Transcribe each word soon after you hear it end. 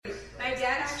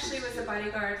was a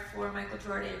bodyguard for Michael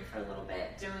Jordan for a little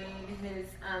bit, doing his,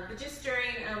 but just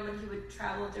during when he would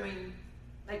travel during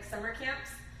like summer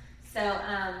camps. So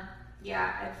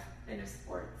yeah, I've been to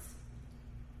sports.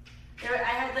 I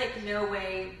had like no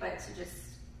way but to just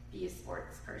be a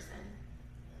sports person.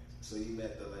 So you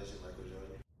met the legend Michael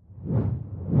Jordan?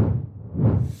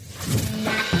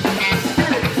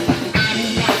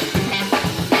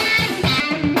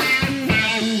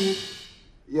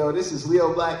 Yo, this is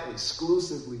Leo Black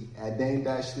exclusively at Dame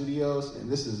Dash Studios, and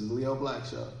this is the Leo Black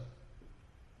Show.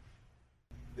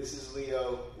 This is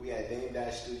Leo. We at Dame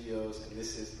Dash Studios, and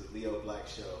this is the Leo Black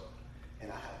Show. And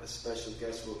I have a special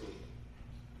guest with me,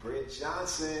 Britt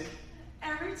Johnson.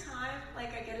 Every time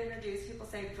like I get introduced, people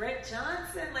say Britt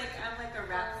Johnson, like I'm like a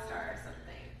rap star or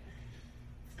something.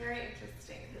 It's very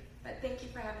interesting. But thank you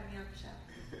for having me on the show.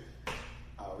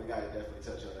 We gotta definitely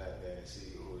touch on that then and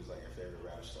see who's like your favorite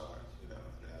rap star.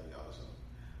 That'd be awesome.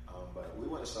 But we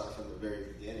want to start from the very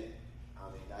beginning. I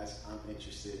mean, I'm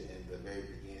interested in the very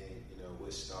beginning.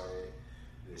 What started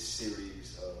this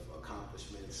series of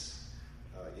accomplishments.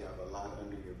 You have a lot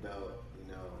under your belt.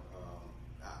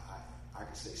 I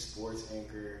could say sports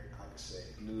anchor. I could say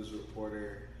news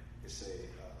reporter. I could say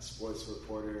sports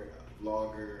reporter,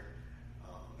 vlogger,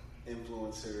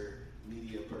 influencer,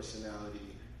 media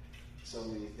personality. So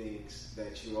many things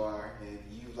that you are, and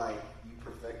you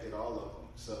perfected all of them.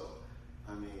 So,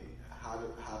 I mean, how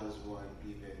does one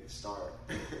even start?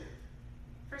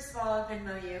 First of all, I'll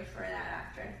Venmo you for that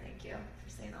after. Thank you for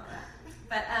saying all that.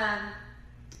 But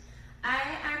I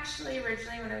actually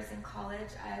originally, when I was in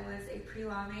college, I was a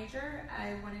pre-law major.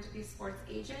 I wanted to be a sports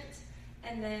agent.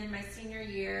 And then my senior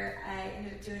year, I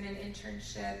ended up doing an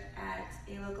internship at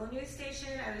a local news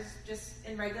station. I was just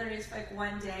in regular news for like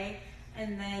one day.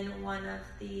 And then one of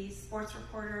the sports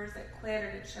reporters that quit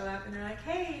or didn't show up, and they're like,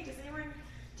 hey,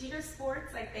 do you know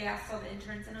sports? Like they asked all the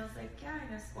interns, and I was like, yeah, I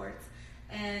know sports.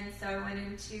 And so I went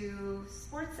into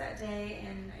sports that day,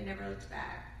 and I never looked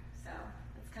back. So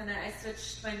that's I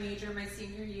switched my major my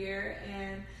senior year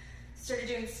and started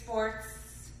doing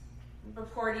sports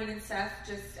reporting and stuff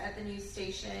just at the news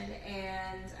station.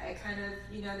 And I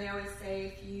they always say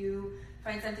if you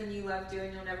find something you love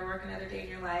doing, you'll never work another day in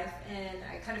your life. And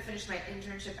I kind of finished my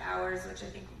internship hours, which I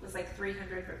think was like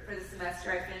 300 for the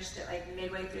semester. I finished it like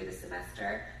midway through the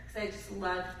semester because I just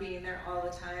loved being there all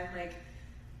the time. Like,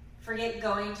 forget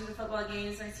going to the football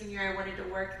games my senior year. I wanted to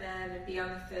work them and be on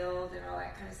the field and all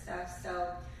that kind of stuff.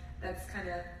 So that's kind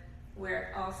of where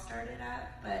it all started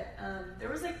at. But there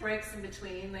was like breaks in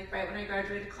between. Like right when I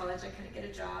graduated college, I couldn't get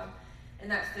a job in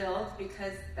that field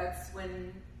because that's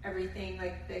when everything,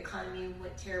 like the economy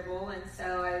went terrible, and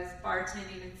so I was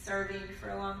bartending and serving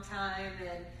for a long time,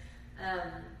 and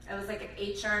I was like an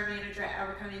HR manager at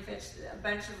Abercrombie & Fitch, a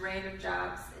bunch of random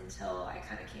jobs until I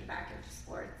kind of came back into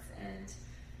sports, and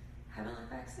haven't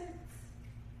looked back since.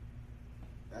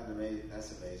 That's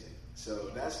amazing. So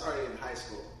that started in high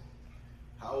school.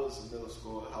 How was middle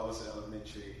school? How was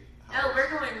elementary? We're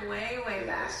going way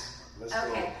back. Let's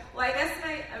okay. go. Well, I guess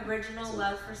my original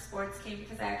love for sports came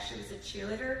because I actually was a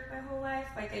cheerleader my whole life.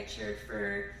 Like I cheered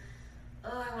for,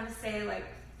 I want to say like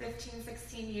 15,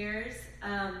 16 years.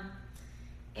 And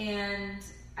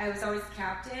I was always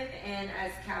captain. And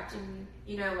as captain,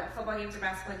 at football games or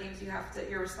basketball games,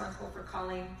 you're responsible for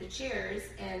calling the cheers,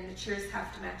 and the cheers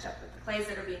have to match up with the plays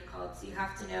that are being called. So you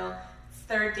have to know it's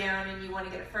third down and you want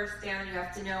to get a first down. You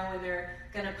have to know when they're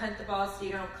going to punt the ball so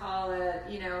you don't call a,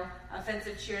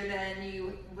 offensive cheer, then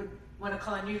you would want to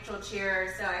call a neutral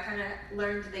cheer. So I kind of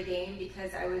learned the game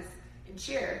because I was in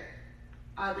cheer,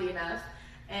 oddly enough.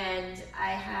 And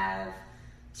I have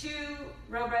 2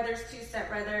 real brothers, 2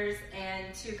 stepbrothers,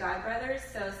 and 2 godbrothers.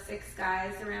 So 6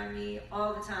 guys around me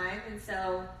all the time. And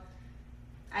so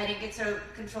I didn't get to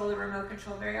control the remote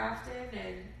control very often,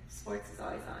 and sports is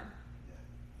always on. Yeah.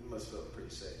 You must feel pretty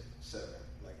safe,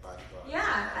 like bodyguard.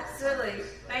 Yeah, absolutely.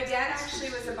 My dad actually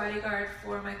was a bodyguard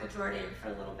for Michael Jordan for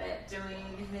a little bit,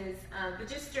 doing his, but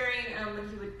just during when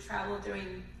he would travel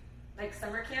during like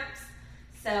summer camps.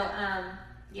 So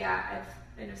yeah,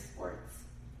 I've been to sports.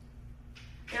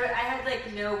 I had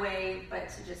like no way but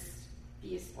to just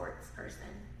be a sports person.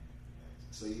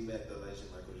 So you met the legend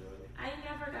Michael Jordan? I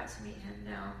never got to meet him,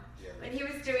 no. Yeah. When he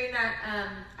was doing that,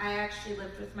 I actually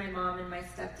lived with my mom and my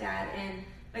stepdad, and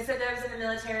my stepdad was in the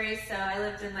military, so I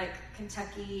lived in like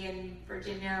Kentucky and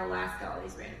Virginia, Alaska, all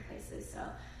these random places. So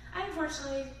I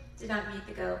unfortunately did not meet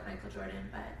the GOAT, Michael Jordan,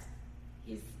 but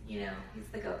he's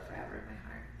the GOAT forever in my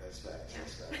heart. That's facts. Yeah.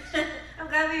 That's facts. I'm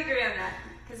glad we agree on that,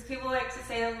 because people like to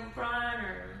say LeBron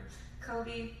or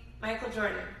Kobe. Michael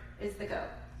Jordan is the GOAT.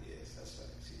 Yes, that's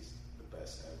facts. He's the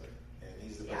best ever, and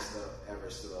he's the best ever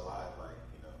still alive. Like,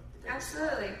 the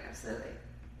Absolutely, absolutely.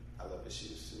 I love the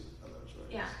shoes too. I love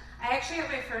Jordans. Yeah, I actually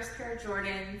got my first pair of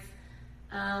Jordans.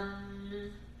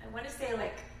 I want to say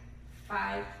like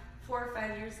 4 or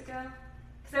 5 years ago.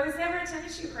 Because I was never a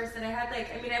tennis shoe person.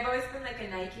 I've always been like a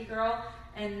Nike girl.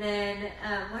 And then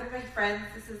one of my friends,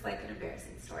 this is like an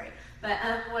embarrassing story, but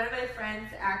one of my friends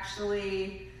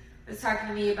actually was talking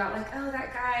to me about like, oh,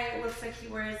 that guy looks like he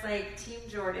wears like Team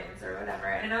Jordans or whatever.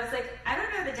 And I was like, I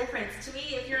don't know the difference. To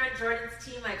me, if you're on Jordan's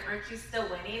team, like, aren't you still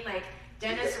winning? Like,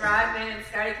 Dennis Rodman and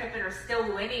Scottie Pippen are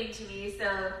still winning to me.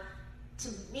 So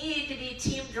to me, to be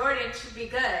Team Jordan should be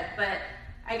good. But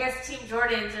I guess Team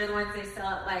Jordans are the ones they sell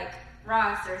at like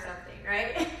Ross or something,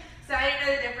 right? So I didn't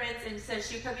know the difference, and so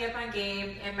she put me up on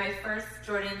game, and my first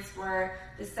Jordans were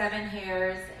the 7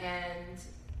 hairs, and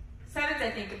 7s I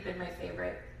think have been my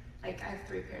favorite. Like, I have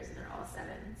 3 pairs, and they're all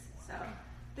 7s, so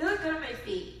they look good on my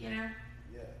feet, you know?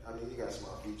 Yeah, I mean, you got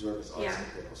small feet. Jordans also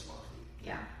good on small feet.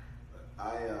 Yeah. But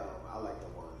I like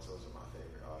the ones. Those are my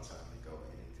favorite all the time. They go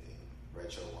with anything.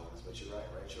 Retro ones, but you're right.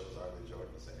 Retros are the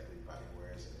Jordans that everybody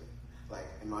wears. And like,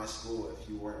 in my school, if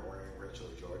you weren't wearing retro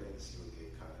Jordans, you would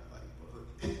get kind of like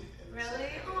bullied.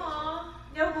 Really? Aww.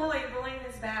 No bullying. Bullying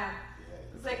is bad. Yeah,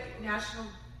 it was like National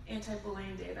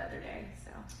Anti-Bullying Day the other day,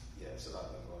 so. Yeah, so I've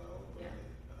been going on. But, yeah.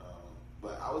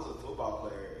 But I was a football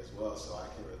player as well, so I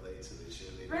can relate to the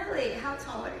cheerleading. Really? How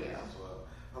tall are you? As well.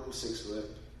 I'm 6 foot.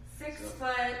 6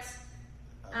 foot.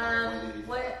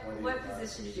 What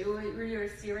position did you? Were you a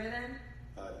receiver then?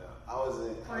 No, I was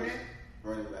corner.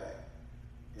 Running back.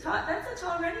 Yeah. That's a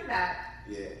tall running back.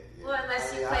 Yeah. Well,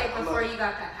 unless you played before you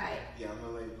got that height. Yeah, I'm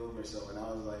a late bloomer. So when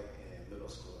I was like in middle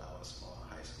school, I was small.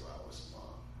 High school, I was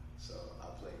small. So I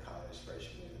played college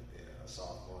freshman and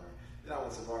sophomore. Then I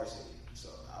went to varsity. So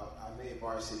I made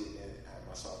varsity at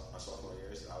my sophomore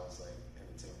year. So I was like in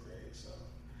the 10th grade. So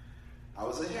I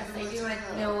was like, yes, I do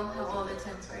know how old a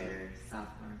 10th grader,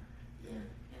 sophomore.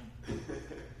 Yeah.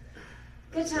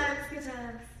 Good times, good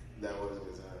times. That was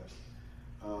good times.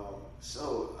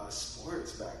 So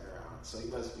sports background. So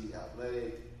you must be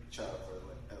athletic, try for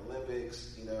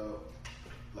Olympics, you know,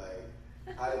 like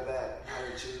how did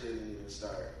cheerleading even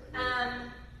start?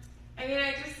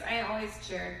 I always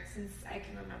cheered since I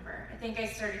can remember. I think I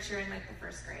started cheering like the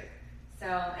 1st grade. So,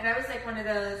 and I was like one of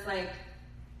those like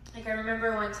I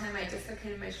remember one time I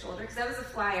dislocated my shoulder because I was a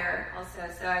flyer also.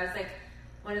 So I was like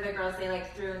one of the girls they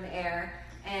like threw in the air.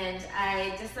 And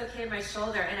I dislocated my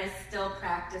shoulder, and I still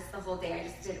practiced the whole day. I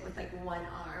just did it with like one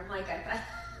arm. Like I thought,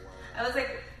 I was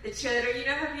like the cheerleader. You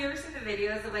know, have you ever seen the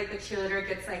videos of like the cheerleader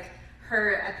gets like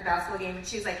hurt at the basketball game, and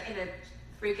she's like in a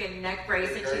freaking neck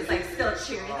brace, and she's like still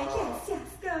cheering, like yes,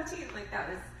 go team. Like that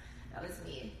was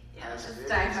me. Yeah, that's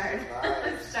die hard.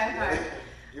 That's die hard.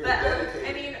 But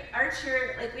our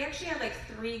cheer, like we actually had like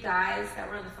 3 guys that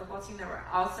were on the football team that were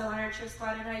also on our cheer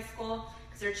squad in high school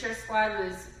because our cheer squad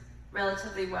was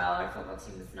relatively well. Our football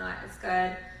team was not as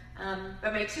good.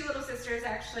 But my 2 little sisters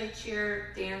actually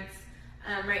cheer dance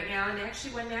right now, and they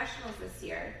actually won nationals this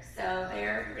year. So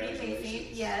they're pretty amazing.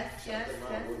 Yes.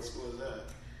 What school is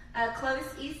that? Clovis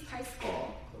East High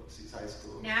School. Clovis East High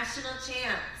School. National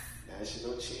champs.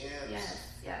 National champs.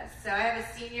 Yes. So I have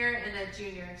a senior and a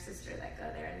junior sister that go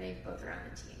there, and they both are on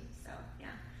the team. So, yeah.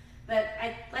 But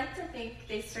I'd like to think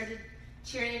they started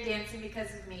cheering and dancing because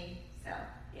of me. So,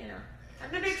 you know. I'm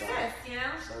the big sis, you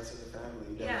know? Starts in the family.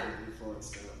 You definitely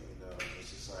influence them, you know. It's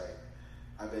just like,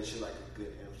 I bet you're like a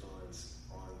good influence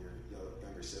on your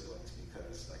younger siblings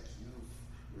because like you've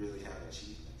really had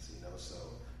achievements, you know.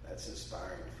 So that's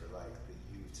inspiring for like the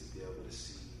youth to be able to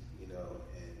see, you know,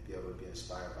 and be able to be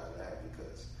inspired by that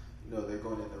because, you know, they're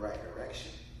going in the right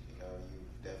direction. You know, you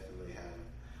definitely have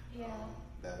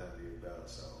that under your belt.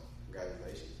 So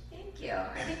congratulations. Thank you.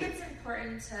 I think it's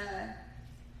important to...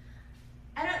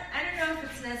 I don't know if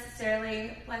it's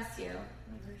necessarily, bless you,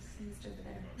 whoever sneezed over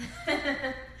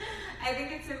there. I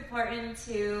think it's important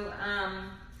to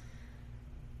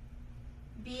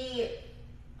be,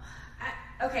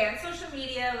 on social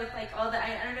media with like all the,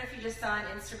 I don't know if you just saw on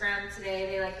Instagram today,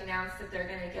 they like announced that they're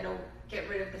going to get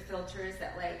rid of the filters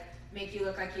that like make you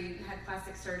look like you had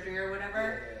plastic surgery or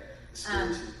whatever.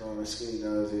 Skinny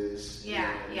noses.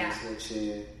 Yeah.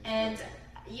 Chin. And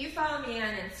you follow me on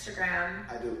Instagram.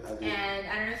 I do. And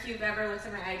I don't know if you've ever looked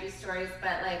at my IG stories,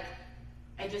 but like,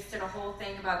 I just did a whole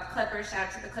thing about the Clippers. Shout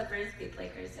out to the Clippers, beat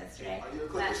Lakers yesterday. Are you a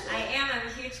Clippers fan? I am. I'm a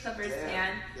huge Clippers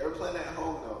fan. They're playing at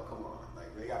home though. Come on,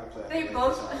 like they gotta play. They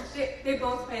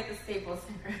both play at the Staples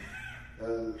Center.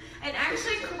 And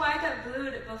actually, Kawhi got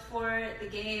booed before the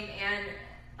game and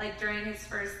like during his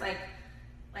first like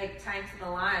time to the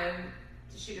line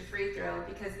to shoot a free throw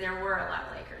because there were a lot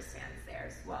of Lakers fans there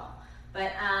as well.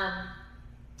 But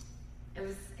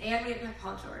And we have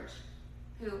Paul George,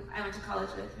 who I went to college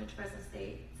with, went to Fresno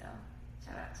State, so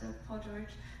shout out to Paul George.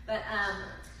 But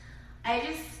I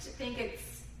just think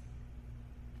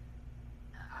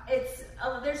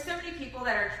there's so many people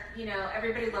that are,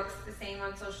 everybody looks the same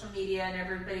on social media and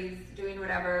everybody's doing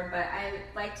whatever, but I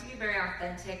like to be very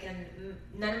authentic, and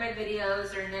none of my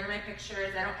videos or none of my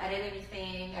pictures, I don't edit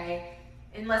anything.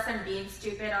 Unless I'm being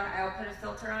stupid, I'll put a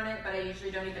filter on it, but I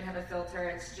usually don't even have a filter.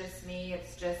 It's just me.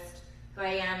 It's just who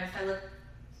I am. If I look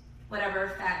whatever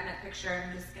fat in that picture,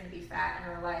 I'm just going to be fat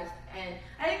in real life. And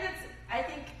I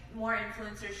think more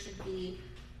influencers should be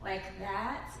like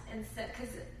that, instead,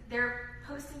 because they're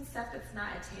posting stuff that's not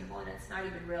attainable and it's not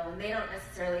even real, and they don't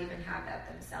necessarily even have that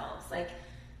themselves. Like,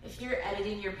 if you're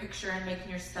editing your picture and making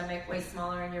your stomach way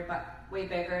smaller and your butt way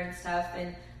bigger and stuff,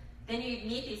 and then you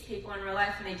meet these people in real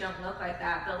life and they don't look like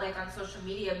that. But like on social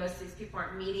media, most of these people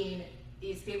aren't meeting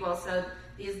these people, so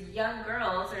these young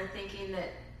girls are thinking that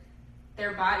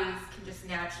their bodies can just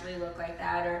naturally look like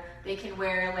that, or they can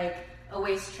wear like a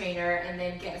waist trainer and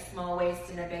then get a small waist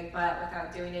and a big butt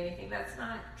without doing anything. That's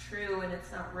not true, and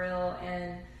it's not real.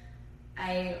 And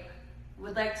I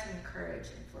would like to encourage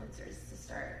influencers to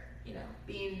start,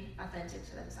 being authentic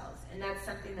to themselves. And that's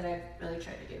something that I've really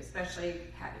tried to do, especially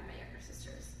having my younger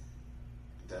sisters.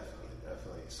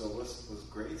 Definitely. So was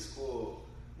grade school,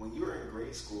 when you were in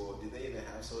grade school, did they even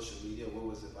have social media? What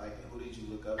was it like, and who did you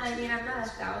look up to? I mean, I'm not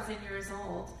 1,000 years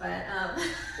old, but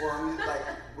Well, I mean, like,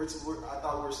 I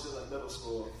thought we were still in middle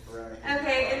school around here.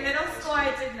 Okay, in middle school,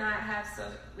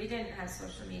 we didn't have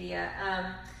social media.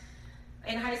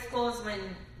 In high school is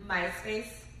when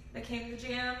MySpace became the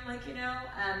jam,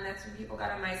 that's when people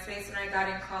got on MySpace. When I got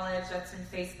in college, that's when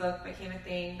Facebook became a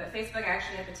thing. But Facebook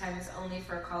actually at the time was only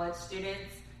for college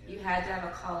students. You had to have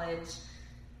a college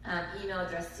email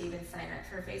address to even sign up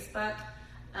for Facebook.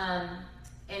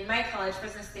 In my college,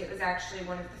 Fresno State was actually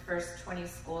one of the first 20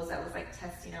 schools that was like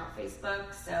testing out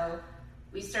Facebook. So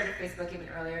we started Facebook even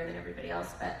earlier than everybody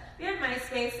else. But we had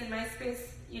MySpace, and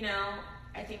MySpace,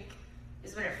 I think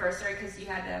is when it first started, because they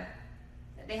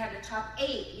had the top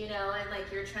 8, and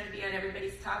like you're trying to be on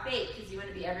everybody's top 8 because you want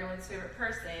to be everyone's favorite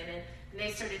person. And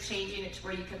they started changing it to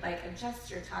where you could like adjust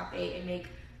your top 8 and make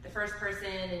the first person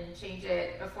and change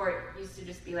it. Before, it used to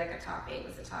just be like a top 8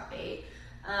 was a top 8.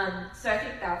 So I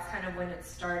think that's kind of when it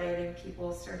started, and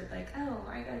people started like, oh,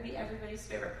 I gotta be everybody's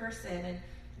favorite person. And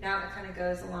now it kind of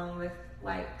goes along with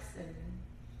likes and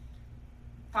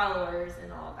followers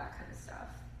and all of that kind of stuff.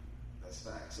 That's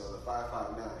fact. So the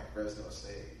 559, Fresno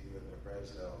State, you live in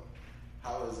Fresno.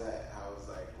 How was that?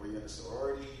 Were you in a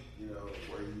sorority?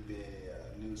 Were you been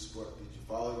a new sport? Did you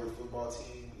follow your football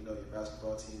team? Your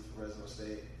basketball team for Fresno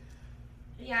State?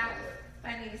 Yeah,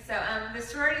 funny. So the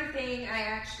sorority thing, I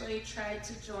actually tried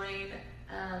to join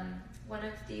one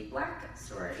of the black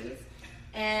sororities,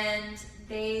 and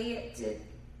they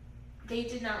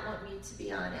did not want me to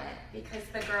be on it, because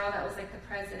the girl that was like the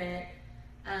president,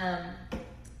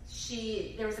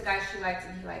 there was a guy she liked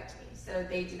and he liked me, so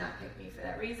they did not pick me for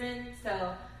that reason.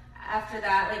 So after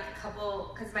that,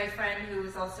 because my friend who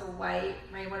was also white,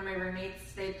 one of my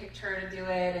roommates, they picked her to do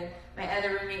it, and my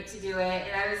other roommate to do it,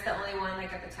 and I was the only one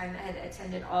at the time that had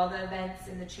attended all the events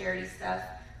and the charity stuff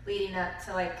leading up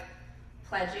to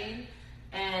pledging,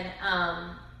 and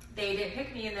they didn't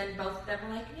pick me. And then both of them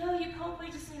were like, no, you probably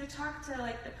just need to talk to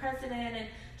the president and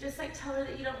just tell her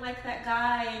that you don't like that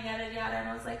guy and yada yada. And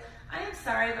I was like, I am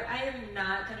sorry, but I am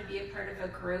not going to be a part of a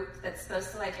group that's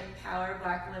supposed to empower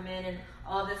black women and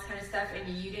all this kind of stuff, and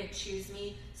you didn't choose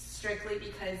me strictly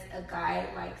because a guy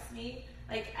likes me.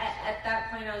 At that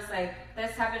point, I was like,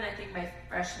 this happened I think my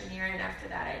freshman year, and after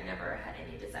that I never had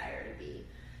any desire to be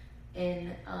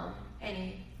in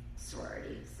any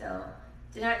sorority. So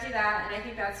did not do that, and I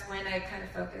think that's when I kind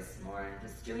of focused more on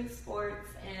just doing sports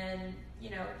and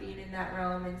being in that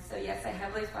realm. And so yes, I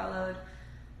heavily followed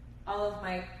all of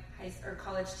my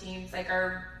college teams.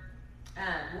 Our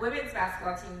women's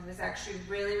basketball team was actually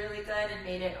really, really good and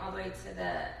made it all the way to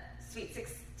the Sweet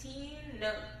 16,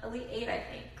 Elite 8, I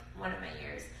think, one of my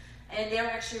years. And they were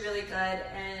actually really good.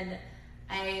 And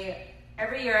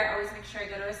every year I always make sure I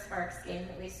go to a Sparks game,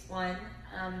 at least one.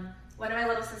 One of my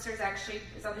little sisters actually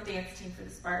is on the dance team for the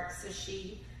Sparks, so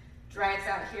she drives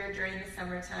out here during the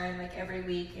summertime, every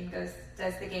week, and does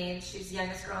the games. She's the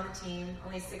youngest girl on the team,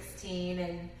 only 16,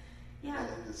 and yeah.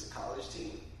 And it's a college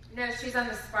team? No, she's on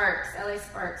the Sparks, LA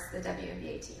Sparks, the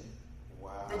WNBA team.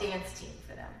 Wow. The dance team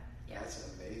for them. Yeah. That's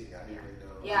amazing. I didn't even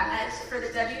know. Yeah, for the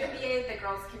WNBA, the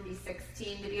girls can be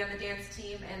 16 to be on the dance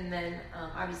team, and then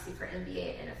obviously for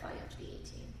NBA and NFL, you have to be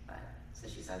 18. So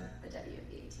she's on the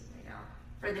WNBA team right now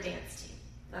for the dance team,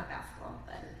 not basketball.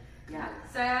 But yeah,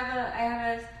 so I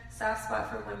have a soft spot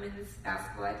for women's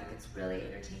basketball. I think it's really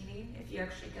entertaining if you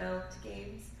actually go to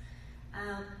games.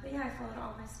 But yeah, I followed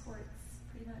all my sports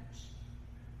pretty much.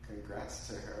 Congrats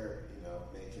to her,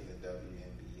 making the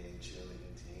WNBA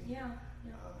cheerleading team. Yeah.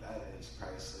 That is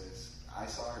priceless. I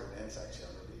saw her dance actually. I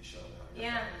remember you showing me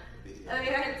Yeah. the video. Oh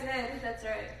yeah, I did. That's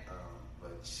right.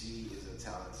 But she is a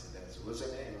talented dancer. What's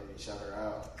her name? Shout her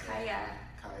out.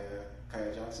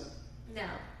 Kaya Johnson? No.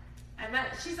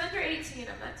 She's under 18.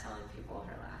 I'm not telling people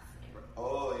her last name.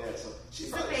 Oh yeah, so she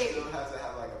She's probably still has to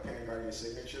have like a parent guardian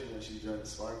signature when she joined the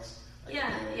Sparks. Like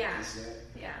Yeah.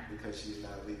 Because she's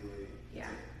not legally. Yeah.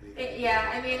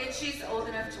 I mean, and she's old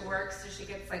enough to work, so she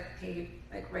gets like paid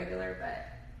like regular, but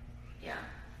yeah.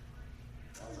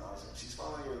 That's awesome. She's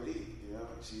following your lead,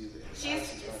 She's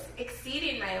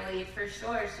exceeding my lead for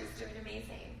sure. She's doing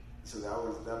amazing. So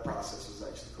that process was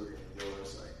actually quicker than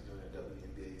yours, like doing a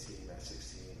WNBA team at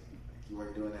 16. Like you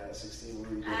weren't doing that at 16. What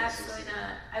were you doing Absolutely at 16?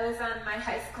 not. I was on my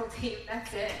high school team.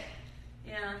 That's it.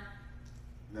 Yeah.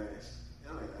 Nice.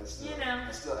 That's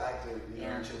still active.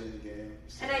 Chilling the game.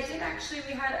 And I did actually.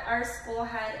 Our school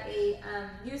had a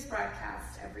news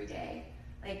broadcast every day.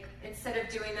 Like instead of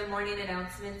doing the morning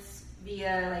announcements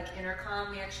via like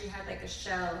intercom, we actually had like a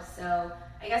show. So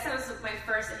I guess that was my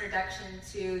first introduction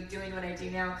to doing what I do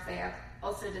now, because I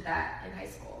also did that in high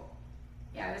school.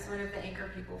 Yeah, I was one of the anchor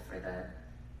people for the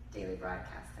daily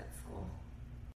broadcast at school.